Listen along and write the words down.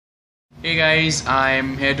Hey guys,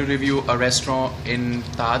 I'm here to review a restaurant in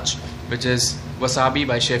Taj, which is Wasabi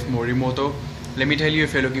by Chef Morimoto. Let me tell you,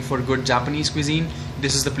 if you're looking for good Japanese cuisine,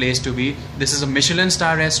 this is the place to be. This is a Michelin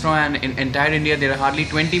star restaurant, and in entire India there are hardly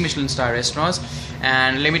 20 Michelin star restaurants.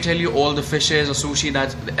 And let me tell you, all the fishes or sushi,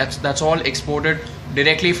 that's all exported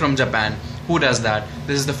directly from Japan. Who does that?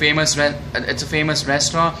 This is the it's a famous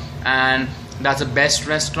restaurant, and that's the best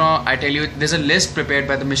restaurant. I tell you, there's a list prepared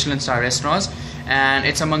by the Michelin star restaurants, and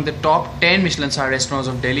it's among the top 10 Michelin star restaurants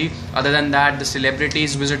of Delhi. Other than that, the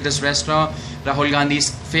celebrities visit this restaurant. Rahul Gandhi's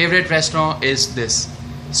favorite restaurant is this.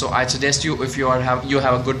 So I suggest you, if you have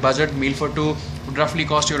a good budget, meal for two would roughly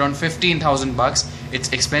cost you around 15,000 bucks.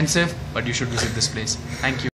 It's expensive, but you should visit this place. Thank you.